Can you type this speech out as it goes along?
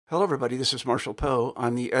Hello, everybody. This is Marshall Poe.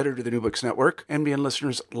 I'm the editor of the New Books Network. NBN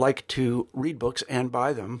listeners like to read books and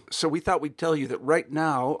buy them. So we thought we'd tell you that right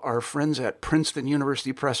now, our friends at Princeton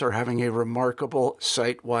University Press are having a remarkable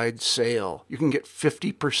site-wide sale. You can get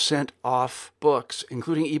 50% off books,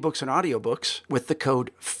 including ebooks and audiobooks, with the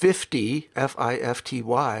code 50,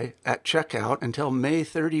 F-I-F-T-Y, at checkout until May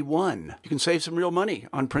 31. You can save some real money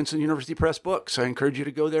on Princeton University Press books. I encourage you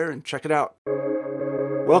to go there and check it out.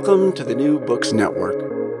 Welcome to the New Books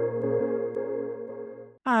Network.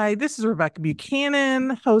 Hi, this is Rebecca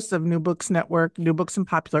Buchanan, host of New Books Network, New Books and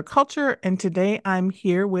Popular Culture, and today I'm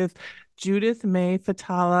here with Judith May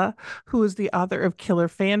Fathallah, who is the author of Killer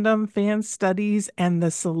Fandom, Fan Studies, and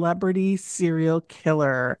the Celebrity Serial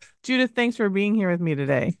Killer. Judith, thanks for being here with me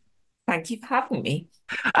today. Thank you for having me.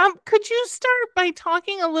 Could you start by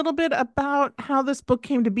talking a little bit about how this book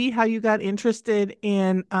came to be, how you got interested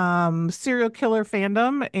in serial killer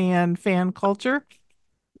fandom and fan culture?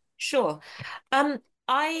 Sure.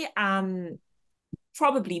 I am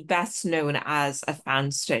probably best known as a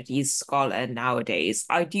fan studies scholar nowadays.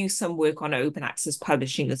 I do some work on open access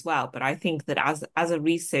publishing as well, but I think that as a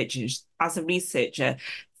researcher,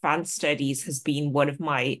 fan studies has been one of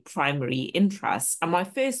my primary interests. And my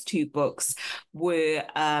first two books were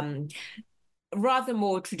rather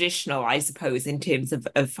more traditional, I suppose, in terms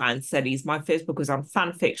of fan studies. My first book was on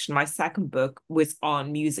fan fiction. My second book was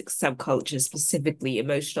on music subculture, specifically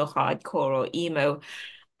emotional hardcore or emo.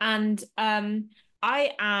 And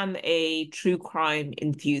I am a true crime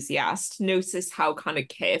enthusiast. Notice how kind of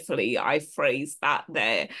carefully I phrase that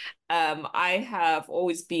there. I have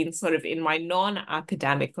always been sort of in my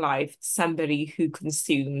non-academic life, somebody who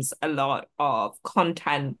consumes a lot of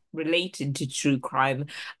content related to true crime,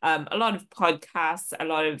 a lot of podcasts, a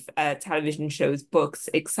lot of television shows, books,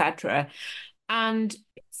 etc. And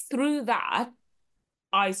through that,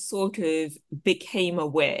 I sort of became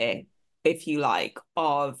aware, if you like,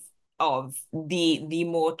 of the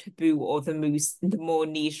more taboo or the more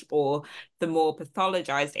niche or the more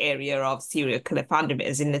pathologized area of serial killer fandom.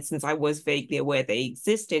 As in instance, I was vaguely aware they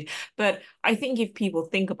existed. But I think if people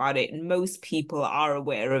think about it, most people are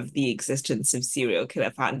aware of the existence of serial killer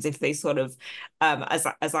fans. If they sort of,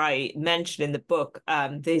 as I mentioned in the book,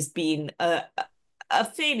 there's been a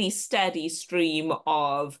fairly steady stream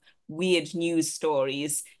of weird news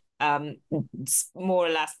stories, more or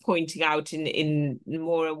less pointing out in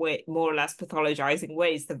more or less pathologizing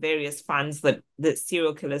ways the various fans that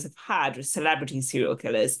serial killers have had, or celebrity serial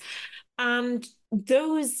killers. And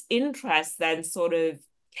those interests then sort of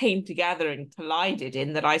came together and collided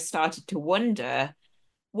in that I started to wonder,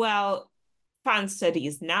 well, fan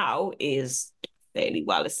studies now is fairly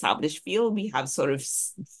well-established field. We have sort of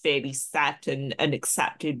fairly set and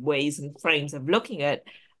accepted ways and frames of looking at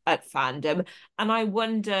fandom. And I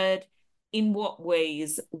wondered, in what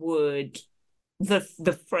ways would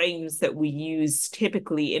the frames that we use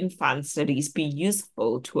typically in fan studies be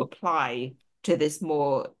useful to apply to this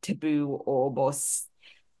more taboo or more,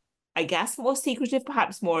 I guess, more secretive,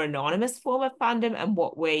 perhaps more anonymous form of fandom, and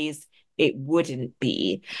what ways it wouldn't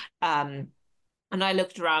be. And I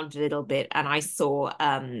looked around a little bit and I saw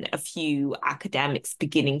a few academics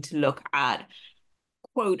beginning to look at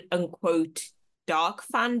quote unquote dark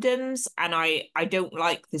fandoms. And I don't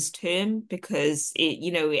like this term because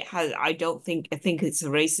it has, I think it's a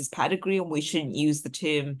racist pedigree, and we shouldn't use the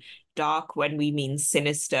term dark when we mean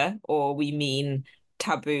sinister or we mean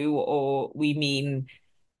taboo or we mean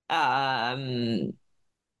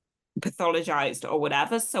pathologized or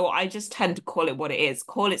whatever. So I just tend to call it what it is.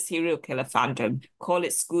 Call it serial killer fandom, call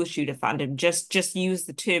it school shooter fandom. Just use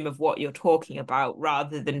the term of what you're talking about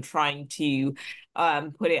rather than trying to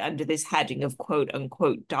put it under this heading of quote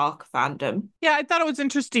unquote dark fandom. Yeah, I thought it was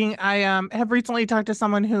interesting. I have recently talked to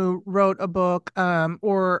someone who wrote a book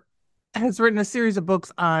or has written a series of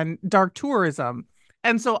books on dark tourism.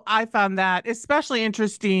 And so I found that especially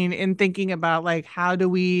interesting in thinking about, like, how do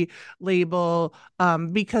we label,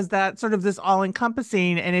 because that's sort of this all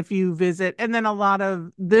encompassing. And if you visit, and then a lot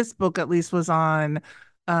of this book at least was on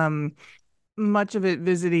much of it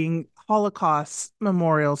visiting Holocaust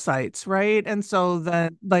memorial sites, right? And so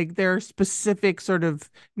that, like, there are specific sort of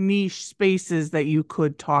niche spaces that you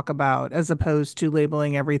could talk about as opposed to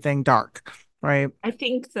labeling everything dark, right? I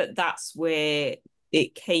think that that's where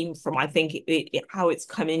it came from. I think how it's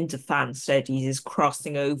come into fan studies is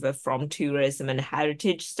crossing over from tourism and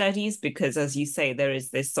heritage studies, because, as you say, there is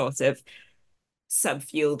this sort of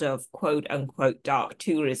subfield of quote unquote dark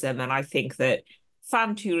tourism. And I think that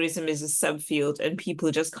fan tourism is a subfield, and people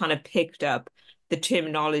just kind of picked up the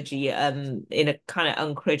terminology in a kind of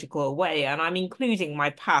uncritical way. And I'm including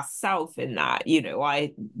my past self in that.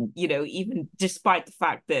 Even despite the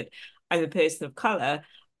fact that I'm a person of color,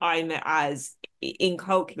 I'm as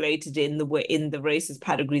inculcated in the racist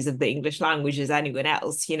pedigrees of the English language as anyone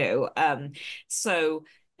else. So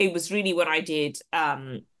it was really when I did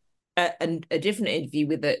a different interview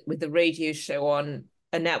with a radio show on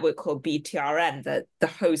a network called BTRN that the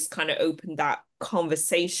host kind of opened that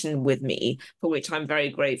conversation with me, for which I'm very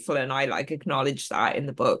grateful, and I acknowledge that in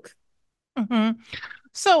the book. Mm-hmm.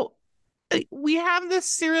 So we have this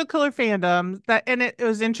serial killer fandom and it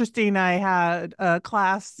was interesting. I had a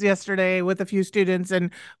class yesterday with a few students, and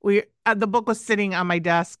the book was sitting on my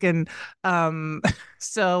desk, and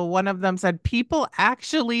so one of them said, people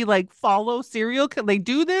actually follow serial killer, they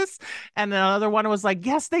do this, and another one was like,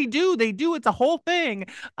 yes, they do, it's a whole thing.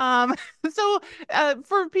 So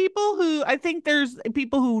for people who, I think there's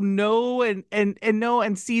people who know and know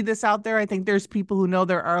and see this out there. I think there's people who know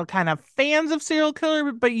there are kind of fans of serial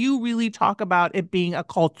killer, but you really talk about it being a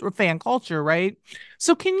fan culture, right?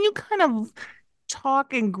 So can you kind of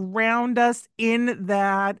talk and ground us in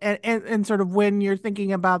that, and sort of when you're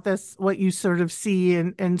thinking about this, what you sort of see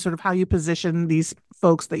and sort of how you position these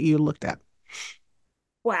folks that you looked at?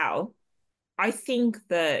 Wow. I think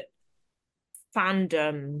that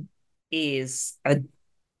fandom is a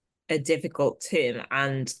difficult term,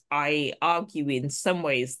 and I argue in some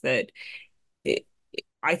ways that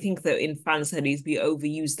I think that in fan studies we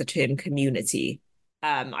overuse the term community.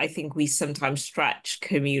 I think we sometimes stretch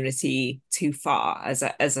community too far as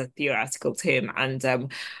a theoretical term, and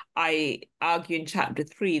I argue in chapter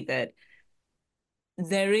 3 that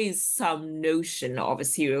there is some notion of a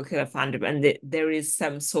serial killer fandom, and that there is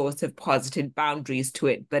some sort of positive boundaries to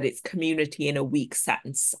it, but it's community in a weak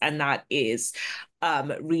sense, and that is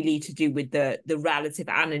really to do with the relative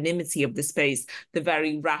anonymity of the space, the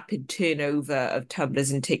very rapid turnover of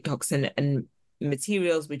Tumblrs and TikToks and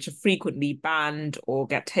materials, which are frequently banned or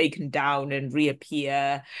get taken down and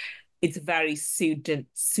reappear. It's very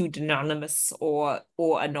pseudonymous or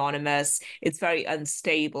anonymous. It's very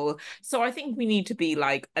unstable. So I think we need to be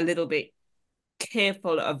a little bit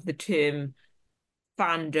careful of the term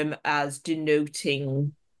fandom as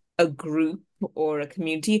denoting a group or a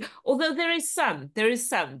community, although there is some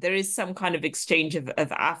kind of exchange of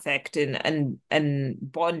affect and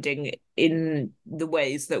bonding in the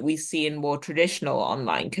ways that we see in more traditional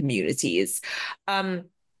online communities. But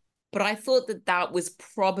I thought that was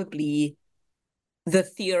probably the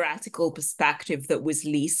theoretical perspective that was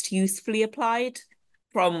least usefully applied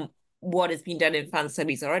from what has been done in fan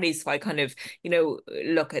studies already. So I kind of,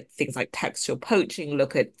 look at things like textual poaching,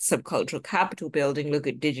 look at subcultural capital building, look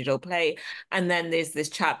at digital play. And then there's this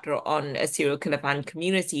chapter on a serial killer fan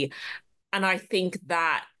community. And I think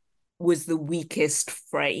that was the weakest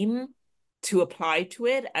frame to apply to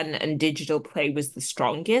it. And digital play was the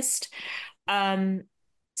strongest.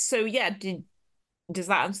 So yeah, does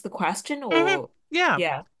that answer the question, or? Mm-hmm. Yeah.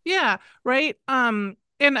 Yeah. Yeah. Right. And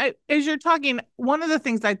as you're talking, one of the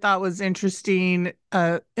things I thought was interesting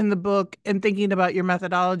in the book and thinking about your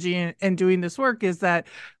methodology and doing this work is that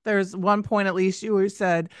there's one point, at least, you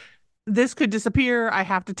said, this could disappear. I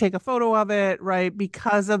have to take a photo of it, right?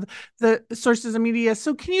 Because of the sources of media.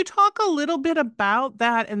 So can you talk a little bit about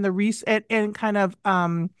that and and kind of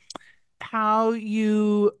how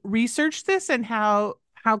you research this, and how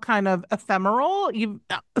kind of ephemeral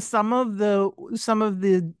some of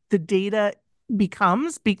the data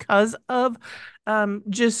becomes because of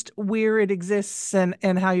just where it exists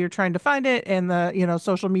and how you're trying to find it, and the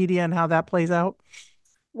social media and how that plays out?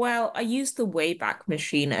 Well, I used the Wayback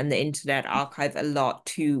Machine and the Internet Archive a lot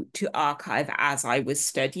to archive as I was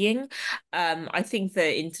studying. I think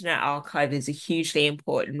the Internet Archive is a hugely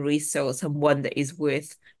important resource, and one that is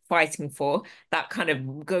worth fighting for. That kind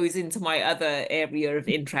of goes into my other area of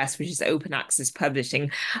interest, which is open access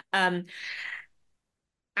publishing. And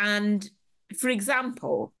for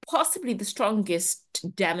example, possibly the strongest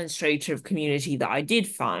demonstrator of community that I did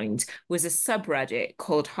find was a subreddit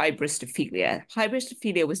called hybristophilia.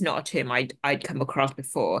 Hybristophilia was not a term I'd come across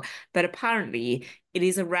before, but apparently it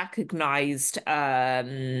is a recognized,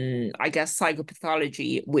 I guess,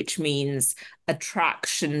 psychopathology, which means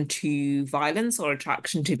attraction to violence or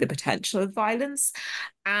attraction to the potential of violence.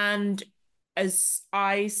 And as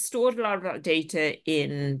I stored a lot of that data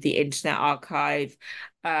in the Internet Archive,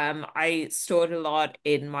 I stored a lot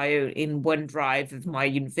in OneDrive of my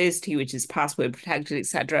university, which is password protected,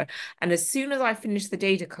 etc. And as soon as I finished the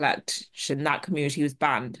data collection, that community was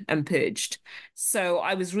banned and purged. So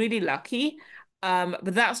I was really lucky. But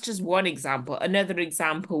that's just one example. Another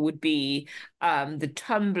example would be the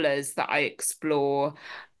Tumblrs that I explore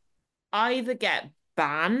either get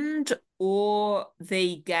banned or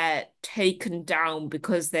they get taken down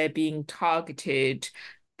because they're being targeted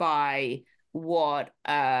by what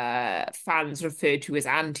fans refer to as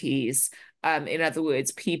antis. In other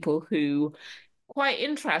words, people who, quite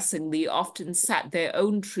interestingly, often set their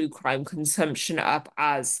own true crime consumption up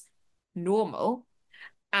as normal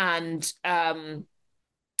and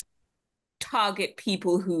target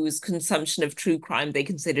people whose consumption of true crime they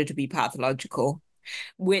consider to be pathological,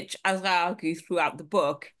 which, as I argue throughout the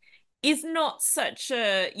book, is not such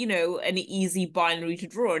a, an easy binary to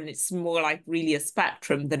draw. And it's more like really a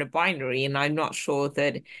spectrum than a binary. And I'm not sure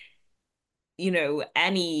that,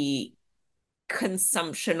 any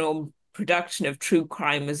consumption or production of true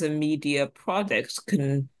crime as a media product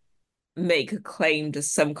can make a claim to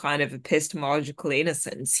some kind of epistemological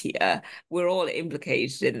innocence here. We're all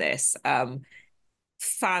implicated in this.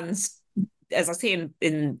 Fans, as I say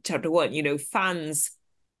in chapter 1, fans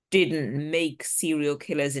didn't make serial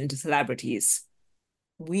killers into celebrities.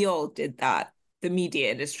 We all did that. The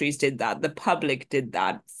media industries did that. The public did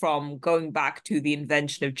that from going back to the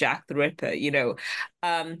invention of Jack the Ripper.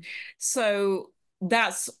 So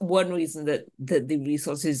that's one reason that the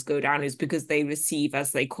resources go down, is because they receive,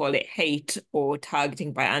 as they call it, hate or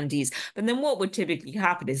targeting by antis. But then what would typically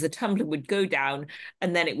happen is the Tumblr would go down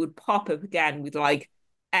and then it would pop up again with like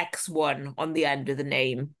X1 on the end of the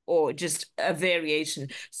name, or just a variation.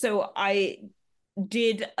 So I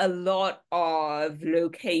did a lot of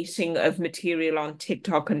locating of material on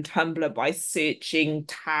TikTok and Tumblr by searching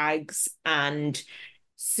tags and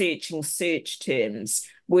searching search terms,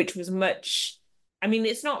 which was much, I mean,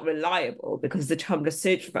 it's not reliable because the Tumblr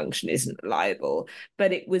search function isn't reliable,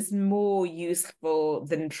 but it was more useful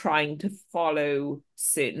than trying to follow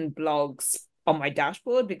certain blogs on my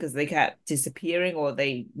dashboard because they kept disappearing or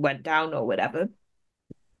they went down or whatever.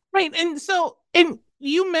 Right. And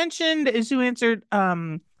you mentioned, as you answered,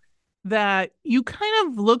 that you kind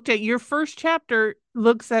of looked at your first chapter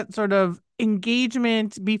looks at sort of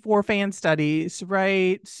engagement before fan studies,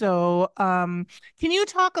 right? So can you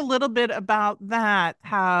talk a little bit about that?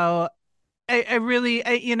 How I really,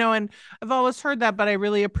 and I've always heard that, but I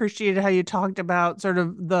really appreciated how you talked about sort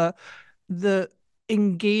of the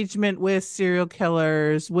engagement with serial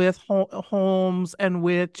killers, with Holmes and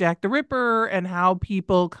with Jack the Ripper, and how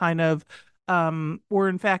people kind of were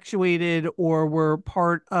infatuated or were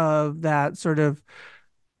part of that sort of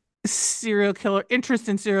serial killer interest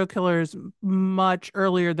in serial killers much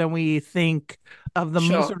earlier than we think of the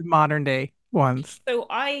Sure. sort of modern day ones. So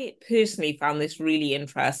I personally found this really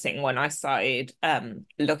interesting when I started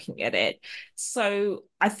looking at it. So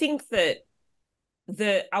I think that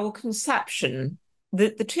our conception, the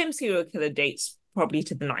term serial killer dates probably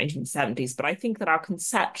to the 1970s, but I think that our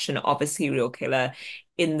conception of a serial killer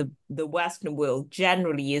in the Western world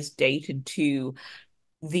generally is dated to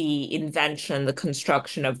the invention and the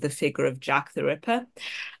construction of the figure of Jack the Ripper.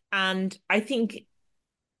 And I think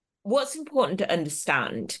what's important to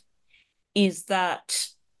understand is that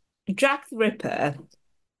Jack the Ripper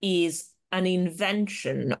is an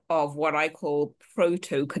invention of what I call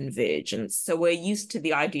proto-convergence. So we're used to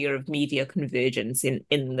the idea of media convergence in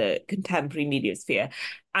the contemporary media sphere.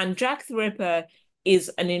 And Jack the Ripper is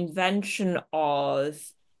an invention of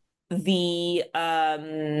the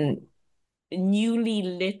newly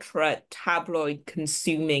literate tabloid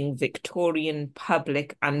consuming Victorian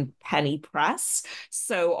public and penny press.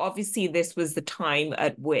 So obviously this was the time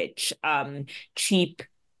at which cheap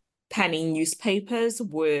penny newspapers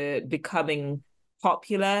were becoming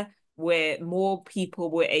popular, where more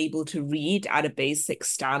people were able to read at a basic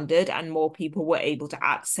standard and more people were able to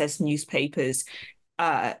access newspapers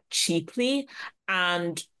cheaply.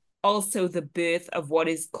 And also the birth of what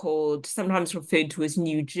is called, sometimes referred to as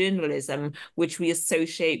new journalism, which we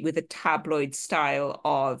associate with a tabloid style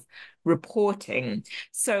of reporting.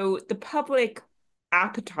 So the public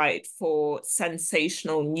appetite for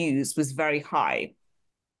sensational news was very high.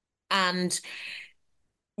 And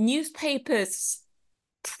newspapers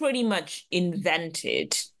pretty much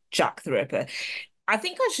invented Jack the Ripper. I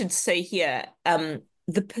think I should say here,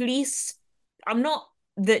 the police,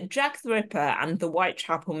 that Jack the Ripper and the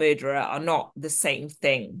Whitechapel murderer are not the same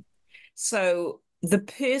thing. So the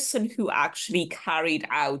person who actually carried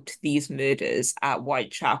out these murders at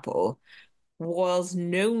Whitechapel was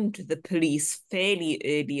known to the police fairly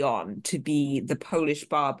early on to be the Polish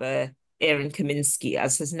barber Aaron Kamiński,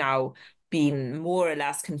 as has now been more or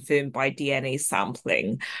less confirmed by DNA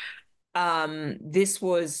sampling. This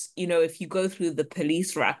was, if you go through the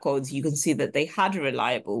police records, you can see that they had a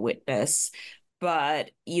reliable witness.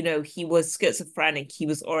 but, he was schizophrenic, he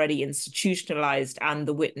was already institutionalized, and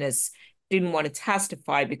the witness didn't want to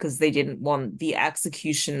testify because they didn't want the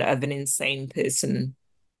execution of an insane person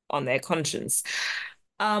on their conscience.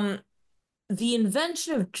 The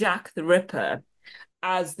invention of Jack the Ripper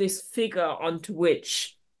as this figure onto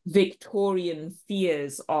which Victorian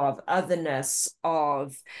fears of otherness,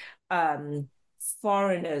 of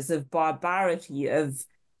foreigners, of barbarity, of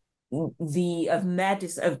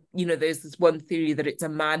medicine, there's this one theory that it's a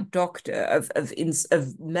mad doctor, of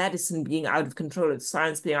medicine being out of control, of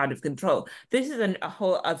science being out of control. This is a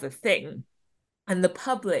whole other thing, and the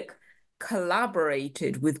public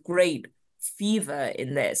collaborated with great fever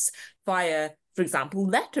in this via, for example,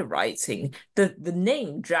 letter writing. The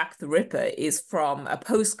name Jack the Ripper is from a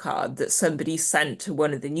postcard that somebody sent to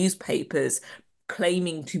one of the newspapers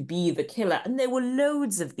claiming to be the killer. And there were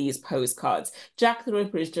loads of these postcards. Jack the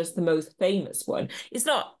Ripper is just the most famous one. It's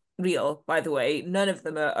not real, by the way. None of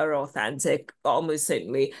them are authentic, almost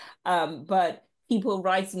certainly. But people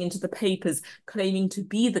writing into the papers claiming to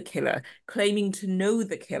be the killer, claiming to know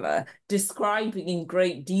the killer, describing in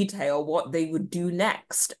great detail what they would do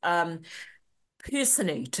next.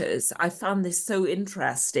 Personators, I found this so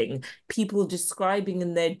interesting. People describing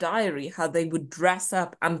in their diary how they would dress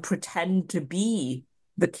up and pretend to be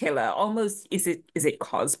the killer. Almost, is it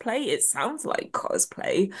cosplay? It sounds like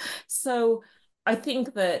cosplay. So I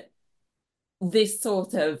think that this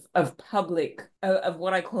sort of public of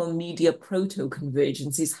what I call media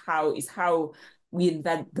proto-convergence is how we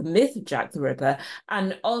invent the myth of Jack the Ripper.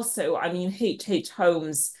 And also, I mean, H.H.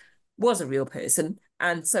 Holmes was a real person,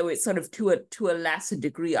 and so it's sort of to a lesser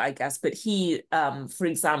degree, I guess. But he, for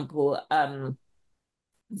example,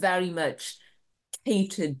 very much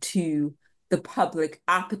catered to the public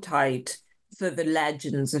appetite for the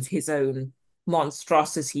legends of his own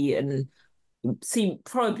monstrosity, and seemed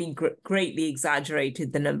probably greatly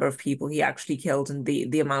exaggerated the number of people he actually killed and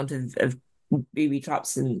the amount of booby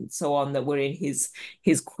traps and so on that were in his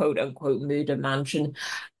quote unquote murder mansion.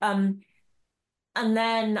 And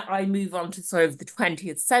then I move on to sort of the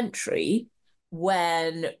 20th century,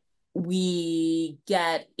 when we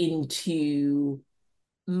get into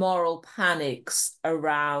moral panics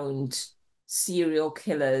around serial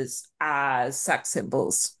killers as sex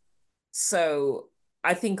symbols. So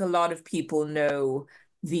I think a lot of people know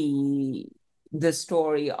the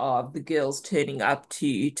story of the girls turning up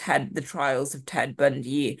to the trials of Ted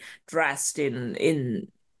Bundy dressed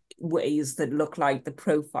in ways that look like the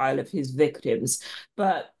profile of his victims.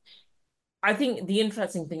 But I think the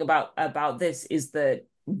interesting thing about this is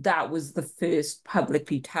that was the first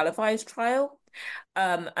publicly televised trial.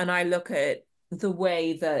 And I look at the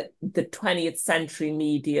way that the 20th century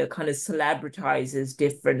media kind of celebritizes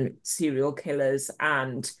different serial killers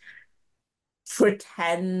and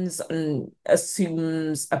pretends and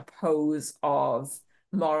assumes a pose of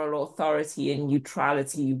moral authority and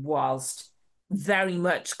neutrality, whilst very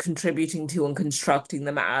much contributing to and constructing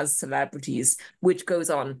them as celebrities, which goes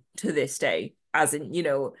on to this day, as in,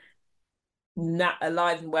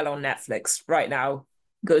 alive and well on Netflix right now.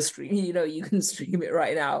 Go stream, you can stream it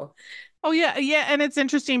right now. Oh yeah, and it's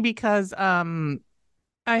interesting because I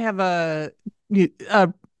have a new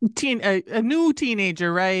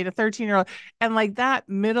teenager, right? A 13-year-old. And like that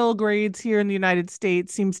middle grades here in the United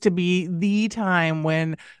States seems to be the time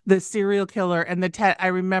when the serial killer and the Ted, I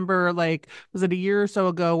remember, like, was it a year or so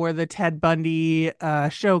ago where the Ted Bundy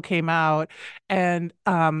show came out, and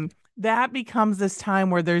that becomes this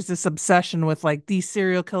time where there's this obsession with like these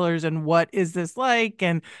serial killers and what is this like,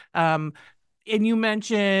 and you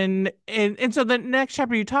mentioned, and so the next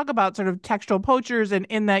chapter you talk about sort of textual poachers, and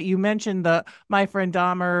in that you mentioned the My Friend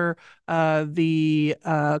Dahmer, the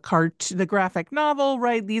graphic novel,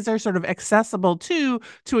 right? These are sort of accessible to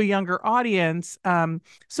a younger audience.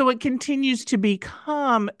 So it continues to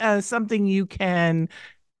become something you can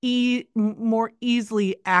more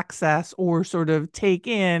easily access or sort of take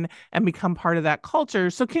in and become part of that culture.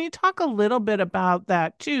 So can you talk a little bit about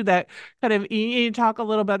that too? That kind of, you talk a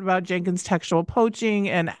little bit about Jenkins' textual poaching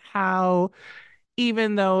and how,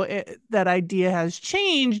 even though that idea has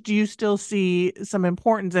changed, you still see some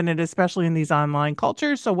importance in it, especially in these online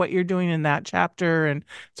cultures. So what you're doing in that chapter and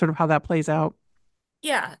sort of how that plays out.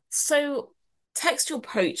 Yeah. So textual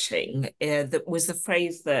poaching, that was the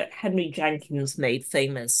phrase that Henry Jenkins made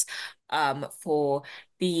famous for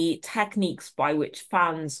the techniques by which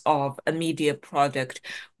fans of a media product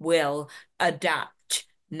will adapt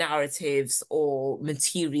narratives or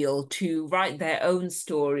material to write their own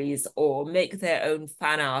stories or make their own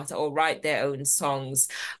fan art or write their own songs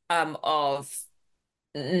of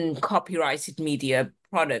copyrighted media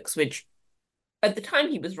products, which at the time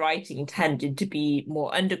he was writing tended to be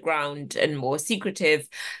more underground and more secretive.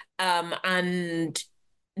 And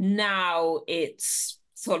now it's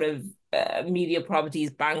sort of media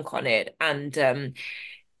properties bank on it. And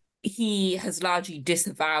he has largely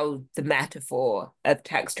disavowed the metaphor of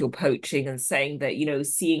textual poaching and saying that,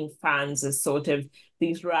 seeing fans as sort of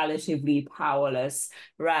these relatively powerless,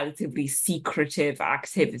 relatively secretive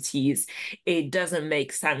activities, it doesn't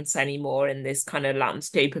make sense anymore in this kind of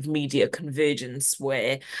landscape of media convergence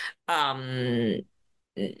where,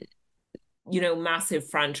 massive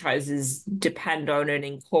franchises depend on and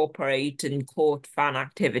incorporate and court fan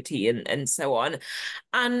activity and so on.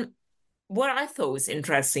 And what I thought was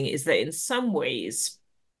interesting is that in some ways,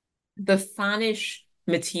 the fanish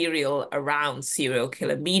material around serial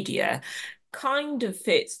killer media kind of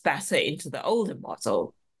fits better into the older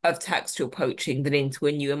model of textual poaching than into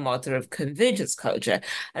a newer model of convergence culture.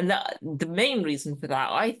 And that the main reason for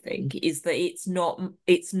that, I think, is that it's not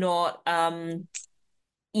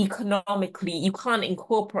economically, you can't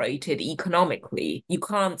incorporate it economically. You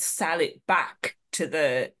can't sell it back to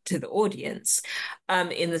the audience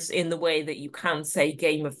in the way that you can, say,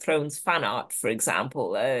 Game of Thrones fan art, for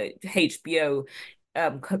example. HBO,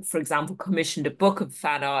 for example, commissioned a book of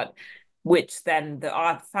fan art, which then the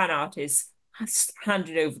fan artist has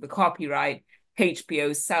handed over the copyright.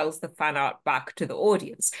 HBO sells the fan art back to the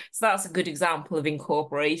audience. So that's a good example of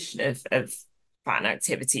incorporation of fan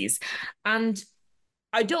activities. And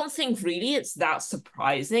I don't think really it's that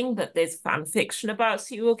surprising that there's fan fiction about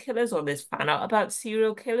serial killers or there's fan art about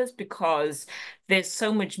serial killers, because there's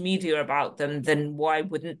so much media about them, then why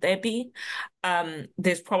wouldn't there be?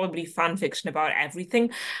 There's probably fan fiction about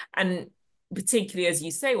everything. And particularly, as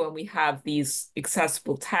you say, when we have these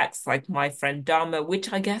accessible texts like My Friend Dharma,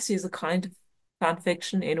 which I guess is a kind of fan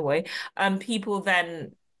fiction in a way, people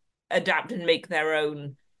then adapt and make their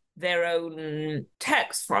own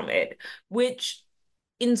text from it, which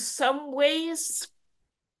in some ways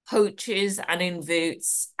poaches and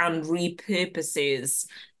inverts and repurposes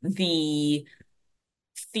the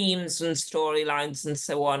themes and storylines and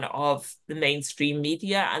so on of the mainstream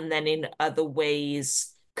media, and then in other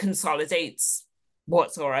ways consolidates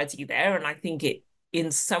what's already there. And I think it,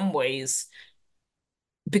 in some ways,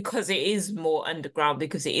 because it is more underground,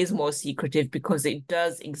 because it is more secretive, because it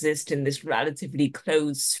does exist in this relatively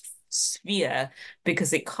closed sphere,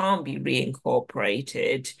 because it can't be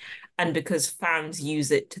reincorporated, and because fans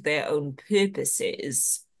use it to their own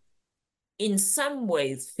purposes, in some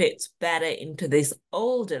ways fits better into this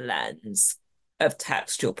older lens of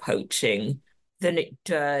textual poaching than it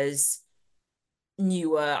does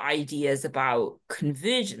newer ideas about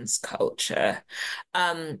convergence culture.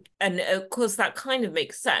 And of course, that kind of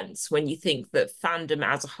makes sense when you think that fandom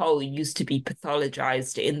as a whole used to be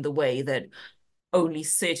pathologized in the way that only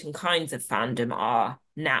certain kinds of fandom are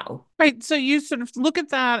now. Right. So you sort of look at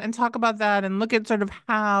that and talk about that and look at sort of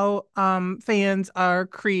how fans are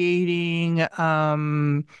creating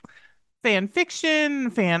fan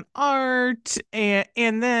fiction, fan art,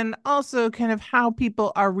 and then also kind of how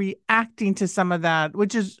people are reacting to some of that,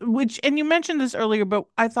 and you mentioned this earlier, but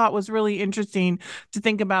I thought was really interesting to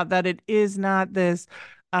think about that it is not this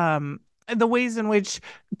the ways in which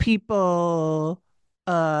people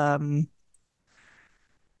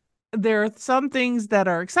there are some things that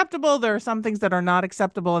are acceptable, there are some things that are not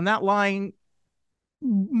acceptable, and that line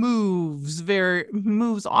moves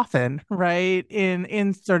often, right,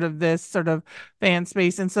 in sort of this sort of fan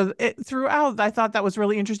space. And so throughout, I thought that was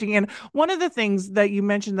really interesting. And one of the things that you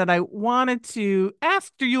mentioned that I wanted to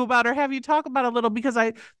ask you about or have you talk about a little, because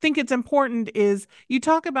I think it's important, is you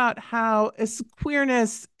talk about how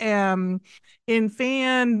queerness often in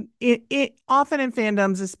fandoms,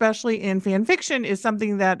 especially in fan fiction, is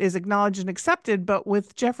something that is acknowledged and accepted. But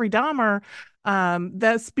with Jeffrey Dahmer,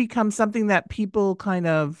 that's become something that people kind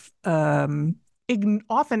of often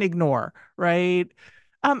ignore, right?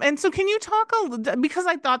 And so can you talk because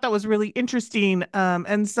I thought that was really interesting,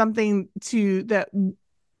 and something that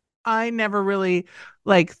I never really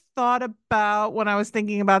thought about when I was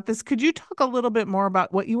thinking about this. Could you talk a little bit more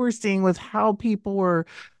about what you were seeing with how people were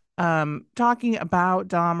talking about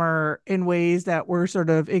Dahmer in ways that were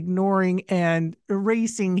sort of ignoring and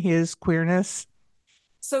erasing his queerness?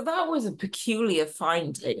 So that was a peculiar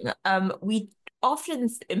finding. We often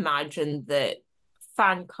imagine that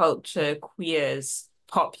fan culture queers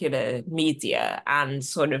popular media and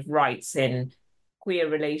sort of writes in queer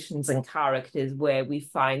relations and characters where we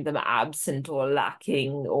find them absent or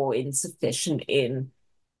lacking or insufficient in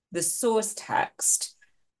the source text.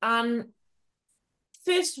 And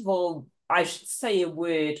first of all, I should say a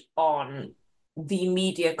word on the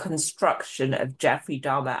media construction of Jeffrey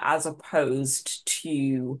Dahmer as opposed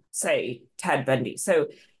to, say, Ted Bundy. So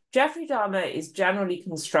Jeffrey Dahmer is generally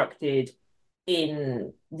constructed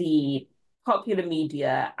in the popular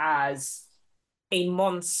media as a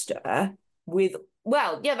monster with,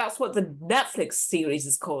 well, yeah, that's what the Netflix series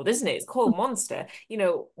is called, isn't it? It's called Monster,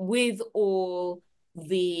 with all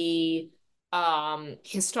the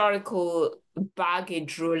historical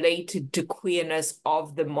baggage related to queerness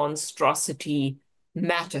of the monstrosity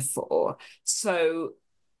metaphor. So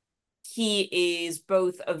he is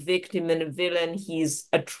both a victim and a villain. He's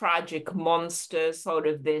a tragic monster, sort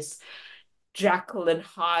of this Jekyll and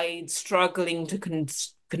Hyde struggling to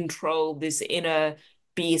control this inner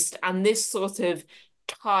beast. And this sort of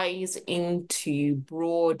ties into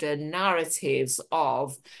broader narratives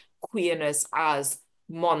of queerness as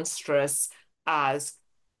monstrous, as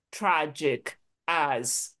tragic,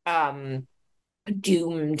 as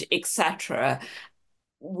doomed, etc.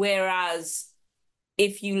 Whereas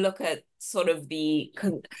if you look at sort of the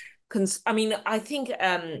I mean, I think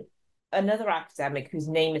another academic whose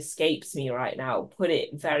name escapes me right now put it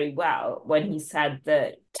very well when he said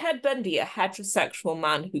that Ted Bundy, a heterosexual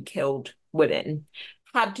man who killed women,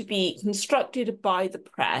 had to be constructed by the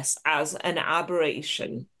press as an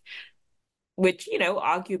aberration, which,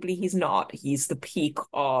 arguably he's not. He's the peak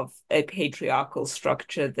of a patriarchal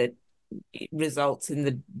structure that results in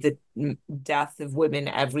the death of women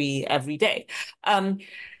every day.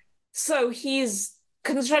 So he's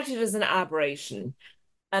constructed as an aberration,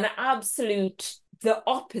 an absolute, the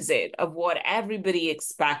opposite of what everybody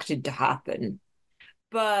expected to happen.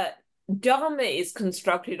 But Dahmer is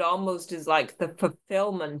constructed almost as like the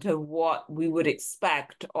fulfillment of what we would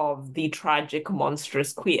expect of the tragic,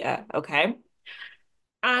 monstrous queer, okay?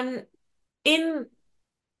 And in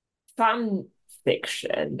fan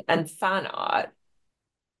fiction and fan art,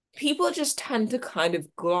 people just tend to kind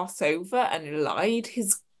of gloss over and elide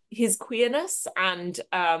his queerness and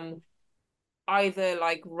either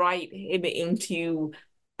like write him into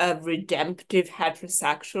a redemptive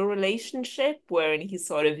heterosexual relationship wherein he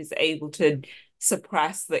sort of is able to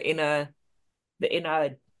suppress the inner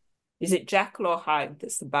is it Jekyll or Hyde?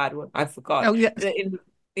 That's the bad one. I forgot. Oh, yeah.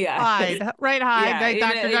 Yeah. Hyde. Right, Hyde.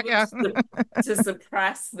 Yeah, Dr. Jekyll. to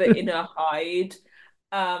suppress the inner Hyde,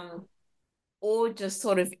 or just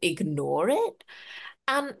sort of ignore it.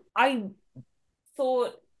 And I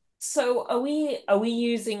thought, so are we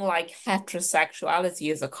using like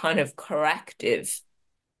heterosexuality as a kind of corrective,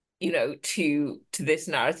 to this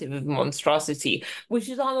narrative of monstrosity, which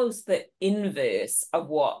is almost the inverse of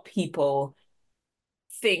what people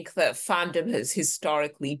think that fandom has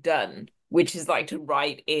historically done, which is like to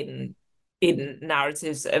write in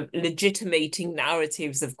narratives of legitimating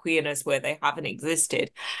narratives of queerness where they haven't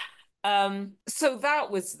existed. So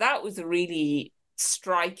that was a really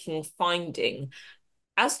striking finding.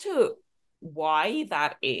 As to why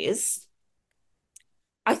that is,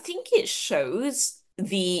 I think it shows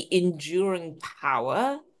the enduring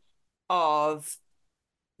power of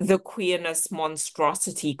the queerness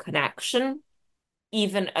monstrosity connection,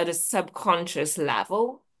 even at a subconscious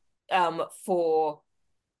level, for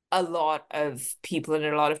a lot of people in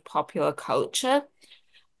a lot of popular culture.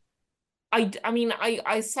 I mean,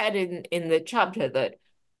 I said in the chapter that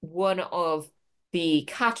one of the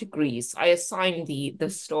categories, I assigned the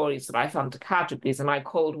stories that I found to categories, and I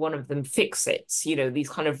called one of them fix-its, these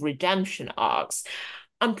kind of redemption arcs.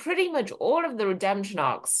 And pretty much all of the redemption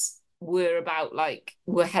arcs were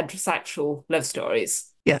heterosexual love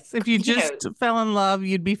stories. Yes, if you just fell in love,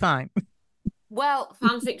 you'd be fine. Well,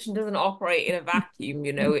 fan fiction doesn't operate in a vacuum,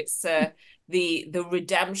 it's the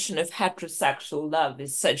redemption of heterosexual love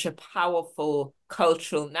is such a powerful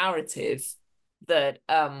cultural narrative that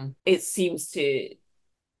it seems to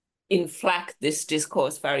inflect this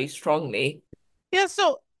discourse very strongly. Yeah,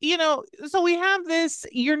 so so we have this,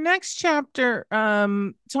 your next chapter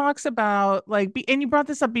talks about and you brought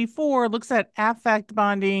this up before, looks at affect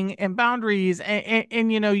bonding and boundaries,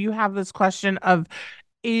 and you have this question of,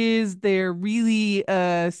 is there really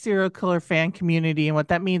a serial killer fan community and what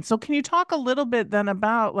that means? So can you talk a little bit then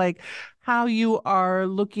about how you are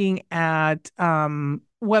looking at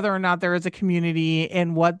whether or not there is a community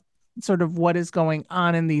and what is going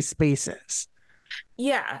on in these spaces?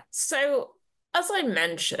 Yeah. So as I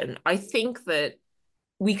mentioned, I think that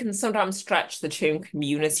we can sometimes stretch the term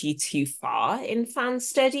community too far in fan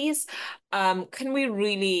studies. Can we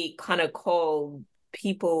really kind of call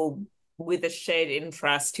people with a shared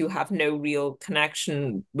interest who have no real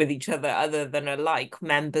connection with each other than alike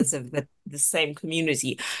members of the same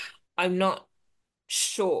community? I'm not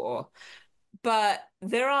sure. But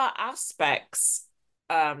there are aspects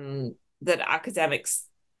that academics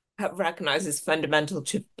have recognized as fundamental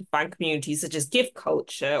to fan communities, such as gift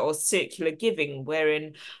culture or circular giving,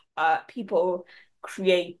 wherein people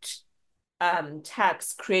create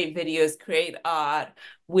text, create videos, create art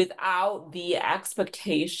without the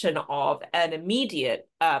expectation of an immediate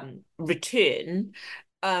return,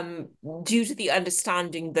 due to the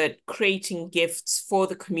understanding that creating gifts for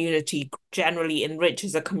the community generally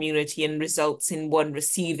enriches a community and results in one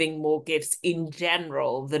receiving more gifts in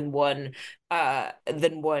general than one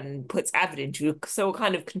puts effort into. So a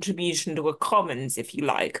kind of contribution to a commons, if you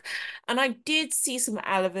like. And I did see some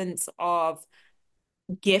elements of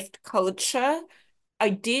gift culture. I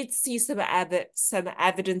did see some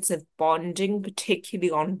evidence of bonding, particularly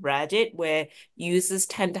on Reddit, where users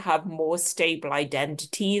tend to have more stable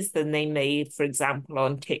identities than they may, for example,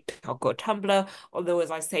 on TikTok or Tumblr. Although, as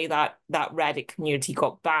I say, that Reddit community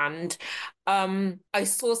got banned. I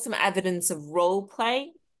saw some evidence of role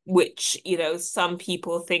play, which, some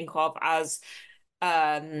people think of as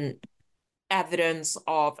evidence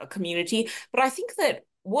of a community. But I think that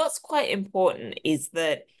what's quite important is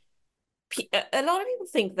that a lot of people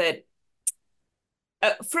think that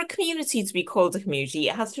for a community to be called a community,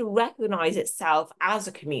 it has to recognize itself as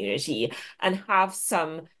a community and have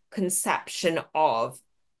some conception of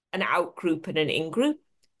an out-group and an in-group,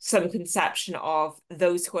 some conception of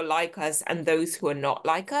those who are like us and those who are not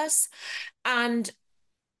like us. And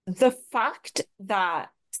the fact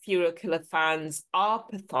that serial killer fans are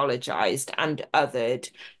pathologized and othered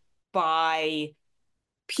by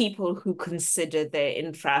people who consider their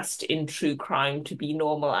interest in true crime to be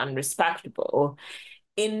normal and respectable,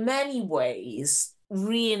 in many ways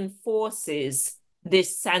reinforces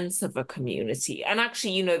this sense of a community. And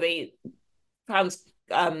actually, they fans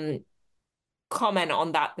comment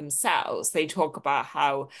on that themselves. They talk about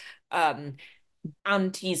how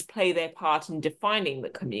aunties play their part in defining the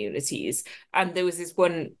communities. And there was this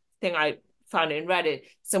one thing I found in Reddit,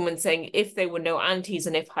 someone saying, if there were no aunties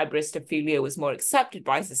and if hybristophilia was more accepted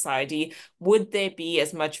by society, would there be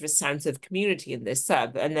as much of a sense of community in this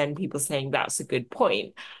sub? And then people saying that's a good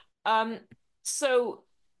point. So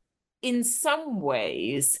in some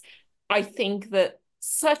ways, I think that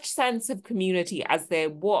such sense of community as there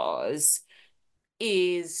was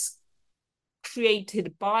is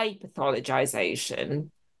created by pathologization,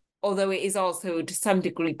 although it is also to some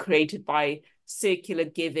degree created by circular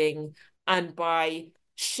giving and by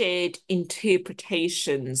shared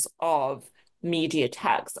interpretations of media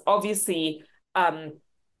text. Obviously,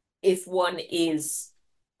 if one is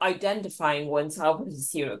identifying oneself as a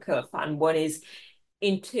serial killer fan, one is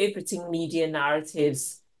interpreting media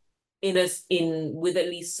narratives with at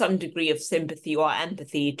least some degree of sympathy or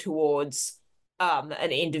empathy towards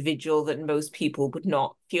an individual that most people would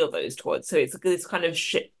not feel those towards. So it's this kind of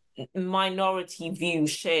minority view,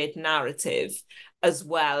 shared narrative, as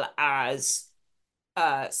well as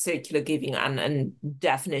circular giving and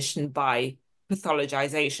definition by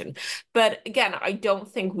pathologization. But again, I don't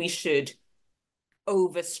think we should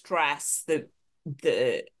overstress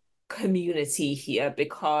the community here,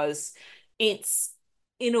 because it's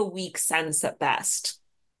in a weak sense at best.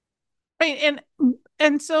 Right.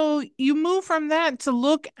 And so you move from that to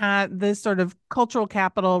look at this sort of cultural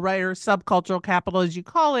capital, right, or subcultural capital, as you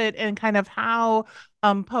call it, and kind of how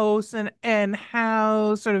posts and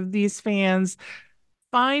how sort of these fans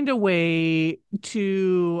find a way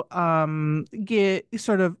to get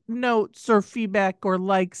sort of notes or feedback or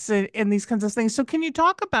likes and these kinds of things. So can you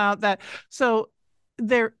talk about that? So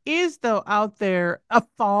there is, though, out there a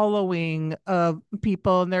following of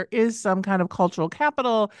people, and there is some kind of cultural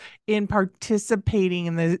capital in participating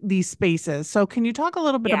in these spaces. So can you talk a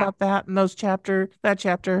little bit about that in that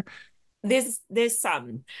chapter? There's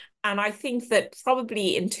some. And I think that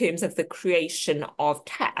probably in terms of the creation of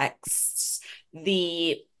texts,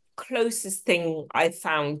 the closest thing I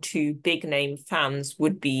found to big name fans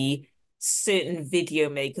would be certain video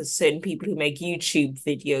makers, certain people who make YouTube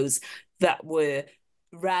videos that were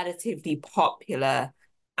relatively popular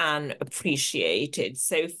and appreciated.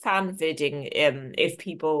 So fan vidding, if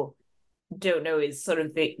people don't know, is sort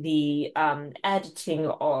of the editing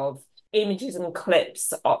of images and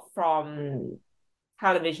clips from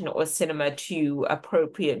television or cinema to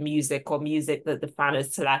appropriate music or music that the fan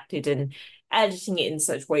has selected, and editing it in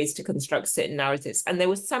such ways to construct certain narratives. And there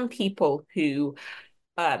were some people who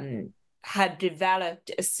had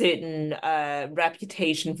developed a certain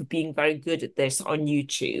reputation for being very good at this on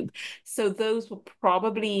YouTube. So those were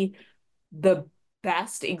probably the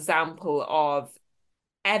best example of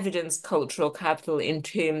evidence cultural capital in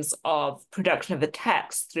terms of production of a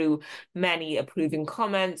text through many approving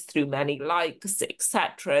comments, through many likes,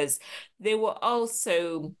 etc. There were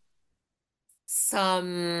also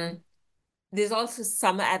some there's also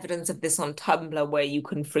some evidence of this on Tumblr where you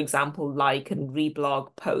can, for example, like and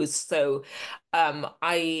reblog posts. So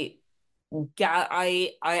I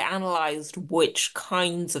analyzed which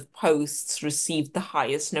kinds of posts received the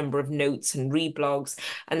highest number of notes and reblogs,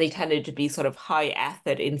 and they tended to be sort of high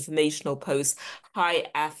effort informational posts, high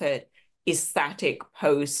effort aesthetic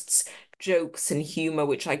posts, jokes and humor,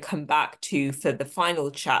 which I come back to for the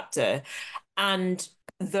final chapter, and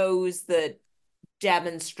those that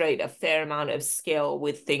demonstrate a fair amount of skill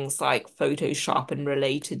with things like Photoshop and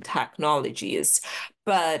related technologies.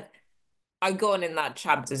 But I go on in that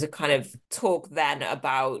chapter to kind of talk then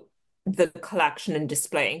about the collection and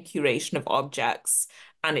display and curation of objects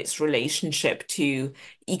and its relationship to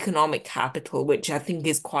economic capital, which I think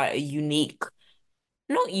is quite a unique,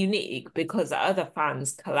 not unique because other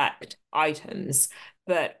fans collect items,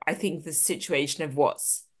 but I think the situation of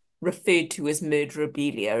what's referred to as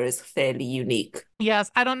murderabilia is fairly unique.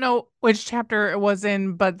 Yes, I don't know which chapter it was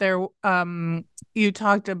in, but there you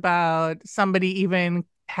talked about somebody even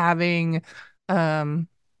having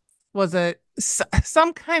was it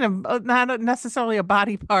some kind of not necessarily a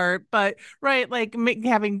body part, but right, like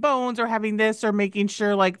having bones or having this or making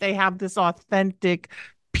sure like they have this authentic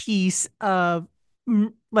piece of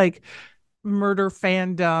like murder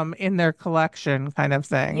fandom in their collection kind of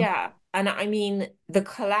thing. Yeah. And I mean, the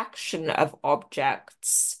collection of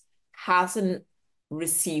objects hasn't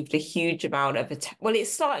received a huge amount of attention. Well,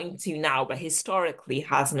 it's starting to now, but historically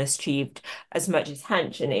hasn't achieved as much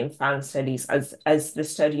attention in fan studies as the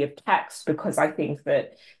study of text, because I think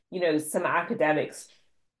that, some academics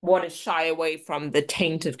want to shy away from the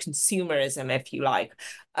taint of consumerism, if you like.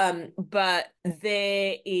 But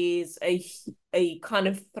there is a kind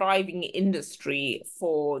of thriving industry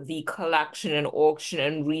for the collection and auction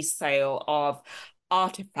and resale of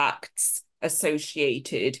artifacts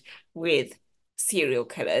associated with serial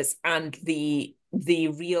killers, and the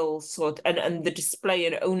real sort and the display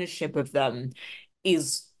and ownership of them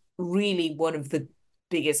is really one of the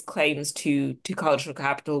biggest claims to cultural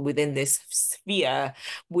capital within this sphere,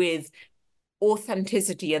 with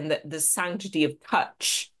authenticity and the sanctity of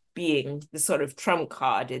touch being the sort of trump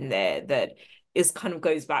card in there that is kind of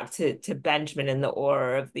goes back to Benjamin and the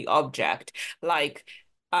aura of the object. Like,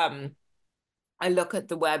 I look at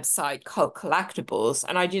the website Cult Collectibles,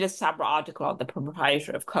 and I did a separate article on the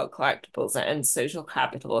proprietor of Cult Collectibles and social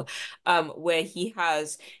capital, where he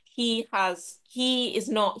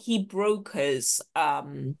brokers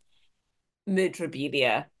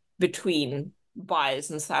memorabilia between buyers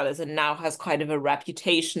and sellers, and now has kind of a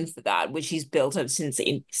reputation for that, which he's built up since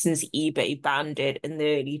eBay banned it in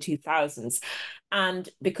the early 2000s. And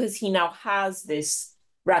because he now has this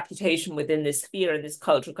reputation within this sphere and this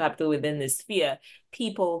cultural capital within this sphere,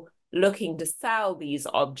 people looking to sell these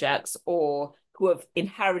objects or who have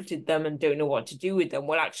inherited them and don't know what to do with them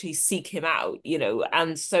will actually seek him out,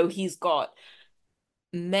 and so he's got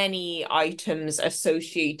many items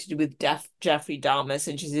associated with Jeffrey Dahmer,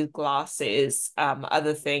 such as his glasses,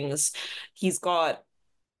 other things. He's got,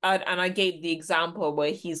 and I gave the example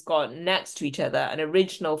where he's got next to each other an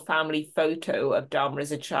original family photo of Dahmer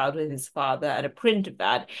as a child with his father and a print of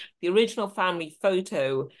that. The original family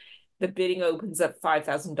photo, the bidding opens at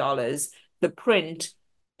 $5,000. The print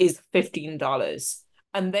is $15.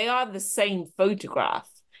 And they are the same photograph.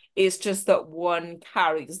 It's just that one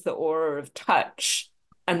carries the aura of touch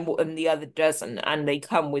and the other doesn't, and they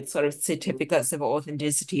come with sort of certificates of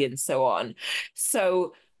authenticity and so on.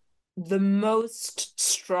 So the most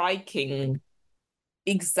striking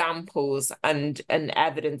examples and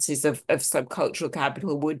evidences of subcultural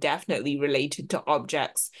capital were definitely related to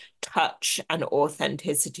objects, touch, and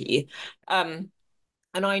authenticity. And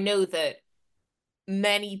I know that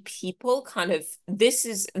many people kind of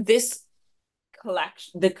this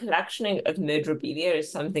collection, the collectioning of memorabilia is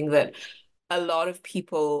something that a lot of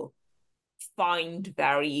people find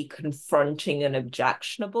very confronting and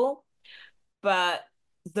objectionable. But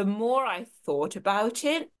the more I thought about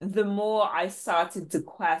it, the more I started to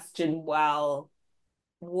question, well,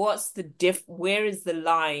 where is the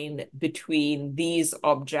line between these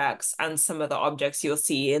objects and some of the objects you'll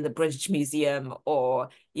see in the British Museum, or,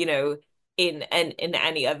 in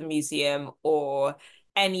any other museum, or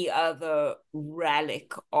any other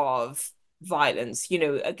relic of violence.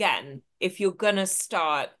 Again, if you're gonna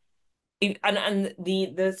start, and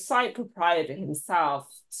the site proprietor himself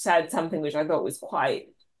said something which I thought was quite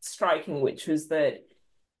striking, which was that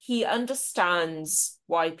he understands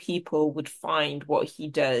why people would find what he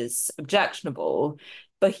does objectionable,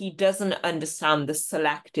 but he doesn't understand the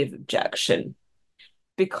selective objection.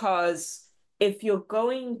 Because if you're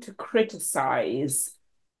going to criticize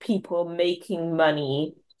people making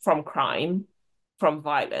money from crime, from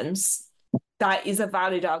violence. That is a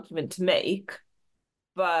valid argument to make,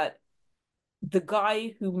 but the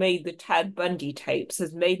guy who made the Ted Bundy tapes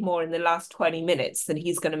has made more in the last 20 minutes than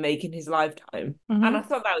he's going to make in his lifetime. And I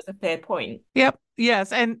thought that was a fair point. Yep.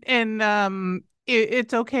 Yes. And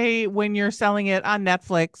it's okay when you're selling it on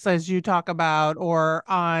Netflix, as you talk about, or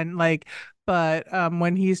on like, but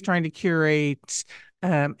when he's trying to curate,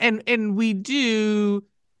 and we do,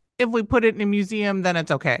 if we put it in a museum, then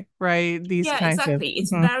it's okay, right? These Yeah, kinds of. exactly.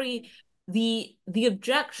 It's very the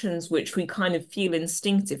objections which we kind of feel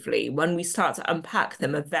instinctively when we start to unpack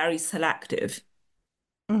them are very selective.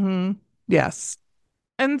 Yes.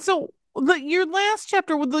 And so your last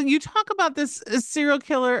chapter, you talk about this serial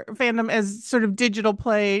killer fandom as sort of digital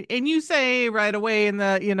play, and you say right away in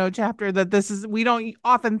the chapter that this is, we don't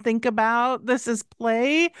often think about this as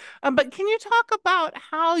play. But can you talk about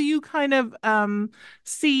how you kind of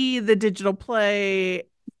see the digital play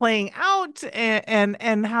playing out,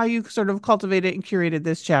 and how you sort of cultivated and curated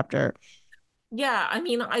this chapter? Yeah, I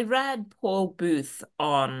mean, I read Paul Booth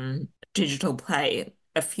on digital play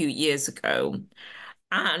a few years ago,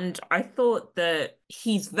 and I thought that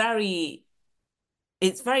it's very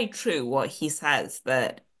true what he says,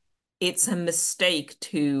 that it's a mistake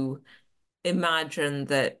to imagine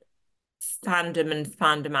that fandom and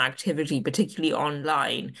fandom activity, particularly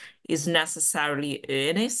online, is necessarily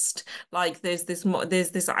earnest. Like there's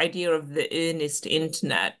this idea of the earnest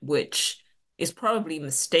internet, which is probably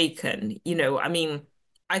mistaken. I mean,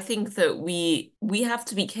 I think that we have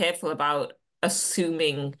to be careful about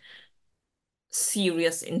assuming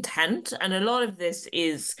serious intent, and a lot of this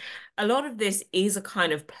is a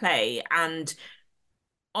kind of play. And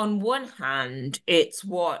on one hand, it's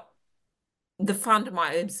what the fandom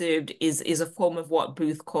I observed is a form of what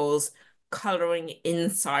Booth calls coloring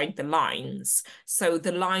inside the lines. So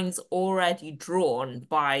the lines already drawn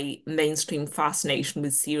by mainstream fascination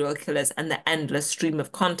with serial killers and the endless stream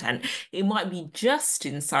of content. It might be just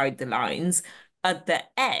inside the lines at the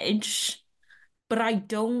edge, but I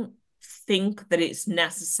don't think that it's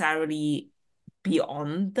necessarily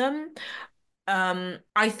beyond them.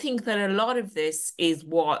 I think that a lot of this is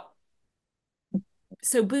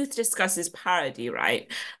so Booth discusses parody,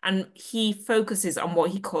 right? And he focuses on what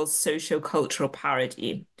he calls socio-cultural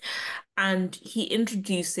parody. And he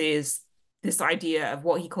introduces this idea of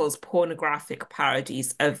what he calls pornographic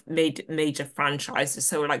parodies of major franchises.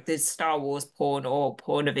 So like there's Star Wars porn or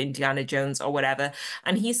porn of Indiana Jones or whatever.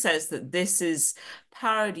 And he says that this is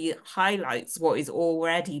parody highlights what is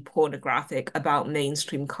already pornographic about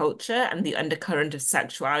mainstream culture and the undercurrent of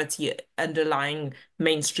sexuality underlying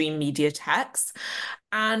mainstream media texts.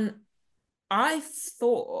 And I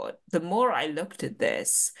thought the more I looked at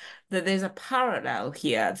this, that there's a parallel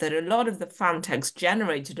here, that a lot of the fan text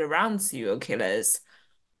generated around serial killers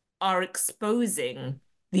are exposing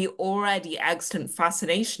the already extant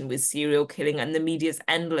fascination with serial killing and the media's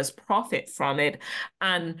endless profit from it,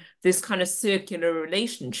 and this kind of circular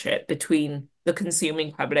relationship between the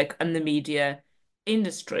consuming public and the media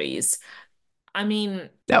industries. I mean,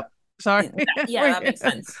 Yep. Sorry. yeah, that makes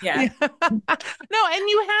sense. Yeah. Yeah. No, and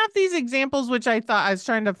you have these examples, which I thought I was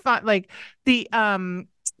trying to find, like the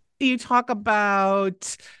you talk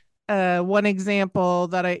about one example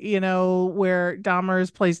that where Dahmer is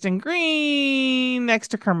placed in green next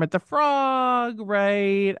to Kermit the Frog,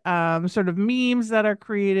 right? Sort of memes that are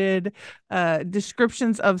created,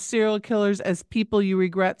 descriptions of serial killers as people you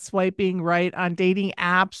regret swiping right on dating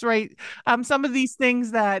apps, right? Some of these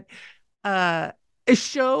things that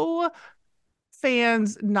show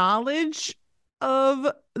fans knowledge of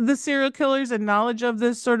the serial killers and knowledge of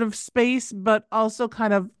this sort of space, but also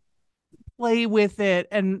kind of play with it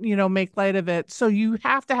and make light of it. So you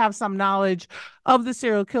have to have some knowledge of the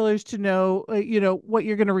serial killers to know what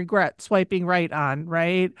you're going to regret swiping right on,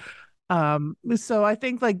 right? So I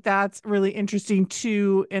think like that's really interesting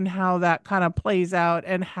too, in how that kind of plays out,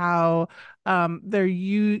 and how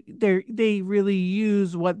they really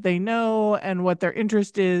use what they know and what their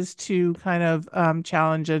interest is to kind of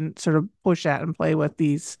challenge and sort of push at and play with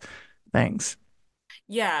these things.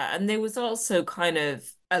 Yeah, and there was also kind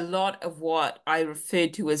of a lot of what I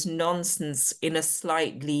referred to as nonsense in a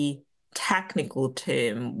slightly technical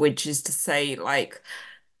term, which is to say, like,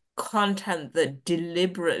 content that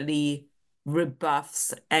deliberately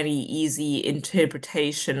rebuffs any easy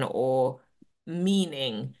interpretation or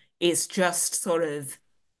meaning. Is just sort of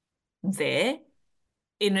there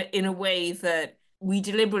in a way that we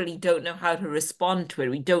deliberately don't know how to respond to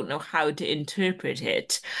it. We don't know how to interpret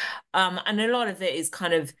it. And a lot of it is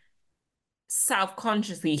kind of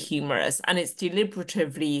self-consciously humorous, and it's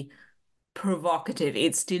deliberatively provocative.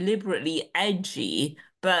 It's deliberately edgy,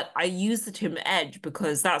 but I use the term edge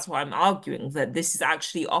because that's why I'm arguing that this is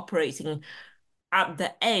actually operating at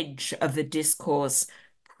the edge of the discourse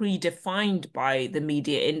predefined by the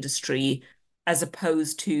media industry as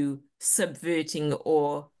opposed to subverting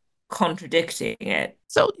or contradicting it.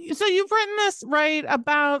 So you've written this, right,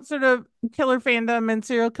 about sort of killer fandom and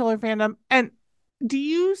serial killer fandom. And do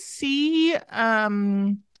you see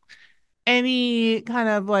any kind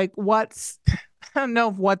of like what's I don't know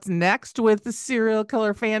if what's next with the serial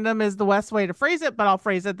killer fandom is the best way to phrase it, but I'll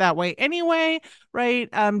phrase it that way anyway, right?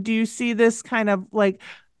 Do you see this kind of like,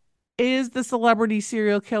 is the celebrity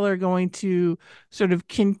serial killer going to sort of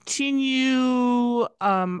continue?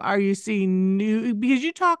 Are you seeing new, because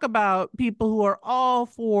you talk about people who are all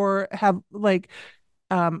for have like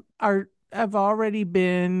are have already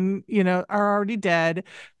been, are already dead,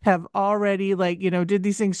 have already like, did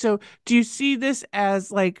these things. So do you see this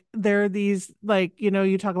as like there are these like,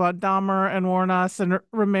 you talk about Dahmer and Warnos and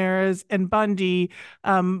Ramirez and Bundy,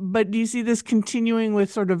 but do you see this continuing with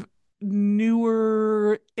sort of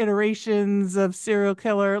newer iterations of serial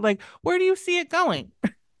killer? Like, where do you see it going?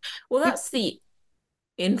 Well, that's the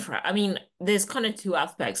I mean, there's kind of two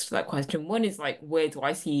aspects to that question. One is like, where do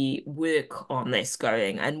I see work on this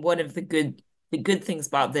going? And one of the good things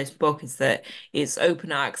about this book is that it's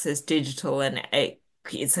open access, digital, and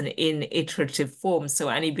it's an in iterative form, so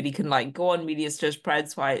anybody can like go on Mediastudies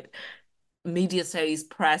Press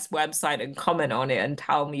website and comment on it and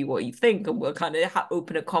tell me what you think, and we'll kind of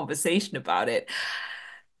open a conversation about it.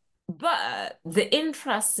 But the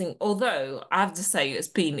interesting, although I have to say it's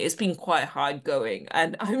been quite hard going.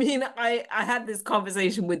 And I mean, I had this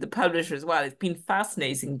conversation with the publisher as well. It's been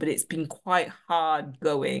fascinating, but it's been quite hard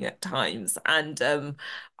going at times. And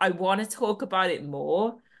I want to talk about it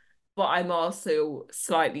more, but I'm also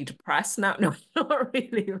slightly depressed now. No, not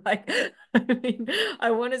really. Like, I mean,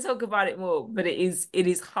 I want to talk about it more, but it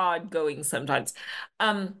is hard going sometimes.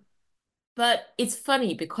 Um, but it's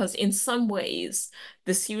funny because in some ways,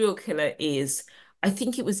 the serial killer is, I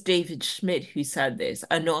think it was David Schmidt who said this,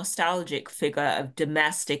 a nostalgic figure of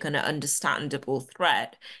domestic and understandable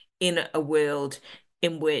threat in a world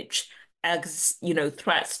in which,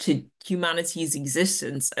 threats to humanity's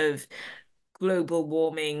existence of global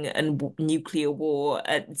warming and nuclear war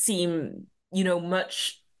seem,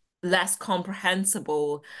 much less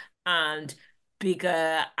comprehensible and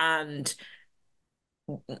bigger and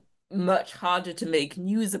much harder to make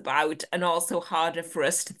news about and also harder for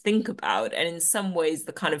us to think about. And in some ways,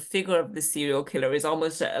 the kind of figure of the serial killer is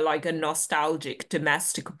almost like a nostalgic,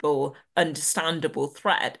 domesticable, understandable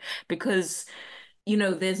threat because,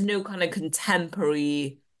 there's no kind of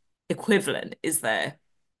contemporary equivalent, is there?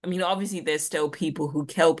 I mean, obviously, there's still people who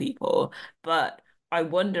kill people, but I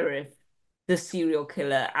wonder if the serial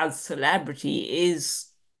killer as celebrity is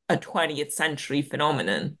a 20th century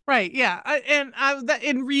phenomenon. Right. Yeah.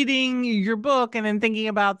 In reading your book and in thinking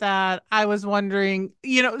about that, I was wondering,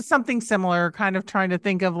 something similar, kind of trying to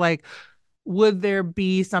think of like, would there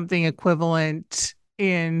be something equivalent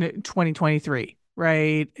in 2023,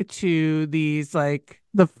 right? To these like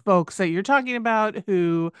the folks that you're talking about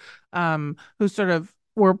who sort of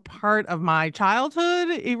were part of my childhood,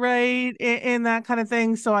 right? In that kind of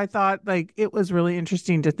thing. So I thought like it was really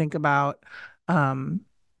interesting to think about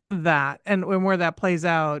that and where that plays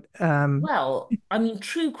out. Well, I mean,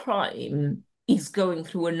 true crime is going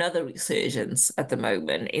through another resurgence at the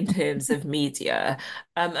moment in terms of media.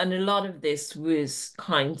 And a lot of this was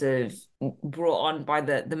kind of brought on by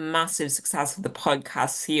the massive success of the podcast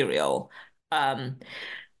Serial. Um,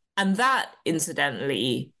 and that,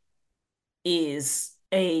 incidentally, is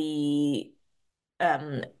um,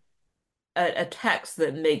 a text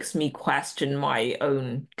that makes me question my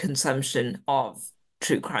own consumption of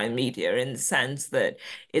true crime media in the sense that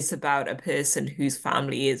it's about a person whose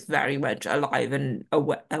family is very much alive and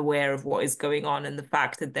aware of what is going on, and the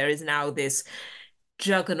fact that there is now this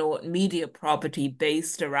juggernaut media property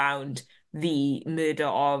based around the murder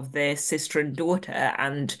of their sister and daughter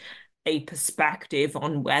and a perspective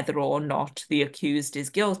on whether or not the accused is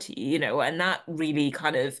guilty, and that really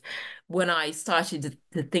kind of, when I started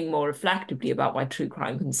to think more reflectively about my true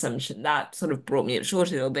crime consumption, that sort of brought me up short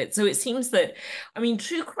a little bit. So it seems that, I mean,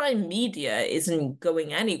 true crime media isn't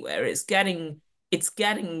going anywhere. It's getting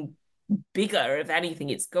bigger, if anything.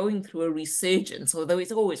 It's going through a resurgence, although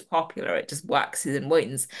it's always popular, it just waxes and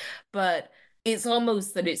wanes. But it's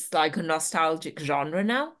almost that it's like a nostalgic genre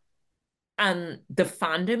now. And the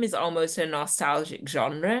fandom is almost a nostalgic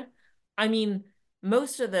genre. I mean,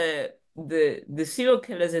 most of the serial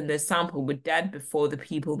killers in this sample were dead before the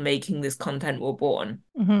people making this content were born.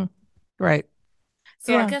 Mhm. Right.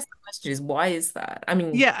 So I Yeah. guess the question is, why is that? I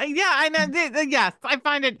mean, Yeah, yeah, I know. Yes, I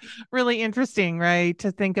find it really interesting, right,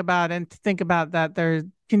 to think about and to think about that there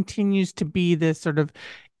continues to be this sort of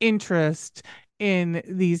interest in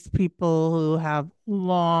these people who have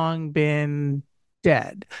long been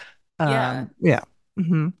dead. yeah. Yeah.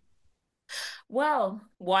 Hmm. Well,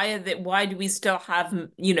 why do we still have,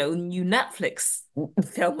 new Netflix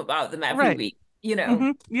film about them every Right. week? You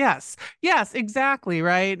know? Yes. Yes, exactly,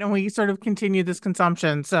 right. And we sort of continue this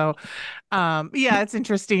consumption. So, yeah, it's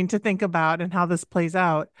interesting to think about and how this plays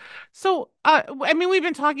out. So, I mean, we've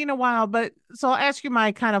been talking a while, but so I'll ask you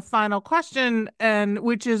my kind of final question, and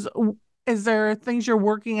which is there things you're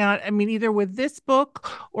working on? I mean, either with this book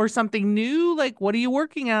or something new? Like, what are you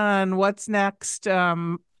working on? What's next?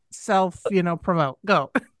 Promote.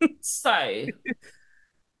 Go. So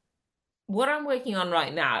what I'm working on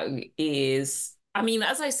right now is, I mean,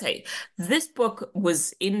 as I say, this book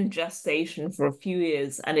was in gestation for a few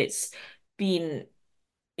years, and been,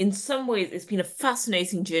 in some ways, it's been a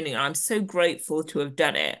fascinating journey, and I'm so grateful to have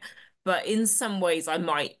done it. But in some ways, I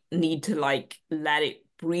might need to like let it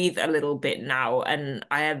breathe a little bit now. And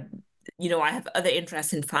I have other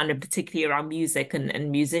interests in fandom, particularly around music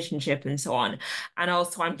and musicianship and so on. And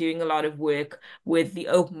also, I'm doing a lot of work with the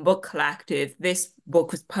Open Book Collective. This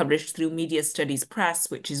book was published through Mediastudies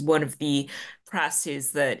Press, which is one of the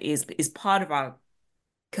presses that is part of our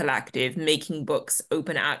collective, making books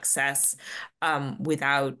open access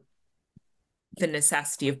without the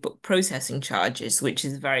necessity of book processing charges, which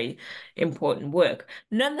is very important work.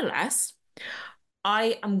 Nonetheless,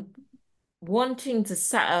 I am wanting to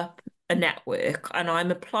set up a network and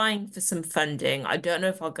I'm applying for some funding. I don't know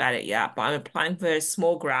if I'll get it yet, but I'm applying for a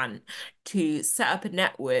small grant to set up a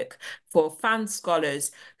network for fan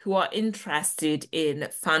scholars who are interested in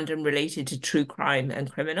fandom related to true crime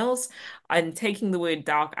and criminals. I'm taking the word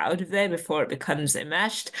dark out of there before it becomes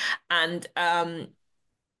enmeshed, and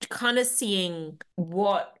kind of seeing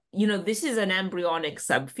this is an embryonic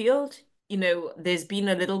subfield. There's been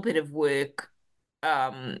a little bit of work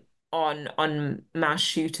um on mass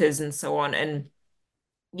shooters and so on, and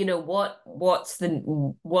what's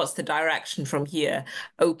the direction from here,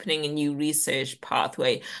 opening a new research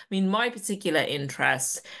pathway. I mean, my particular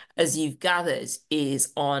interest, as you've gathered,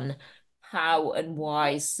 is on how and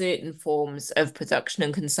why certain forms of production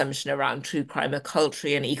and consumption around true crime are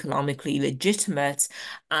culturally and economically legitimate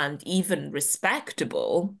and even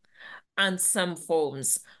respectable, and some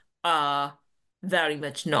forms are very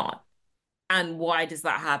much not. And why does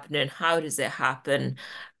that happen, and how does it happen?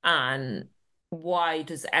 And why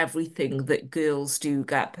does everything that girls do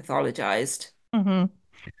get pathologized? Hmm.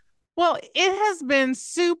 Well, it has been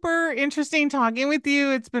super interesting talking with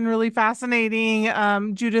you. It's been really fascinating.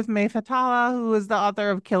 Judith May Fathallah, who is the author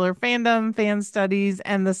of Killer Fandom, Fan Studies,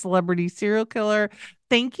 and The Celebrity Serial Killer.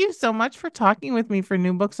 Thank you so much for talking with me for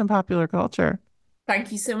New Books and Popular Culture.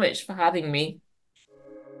 Thank you so much for having me.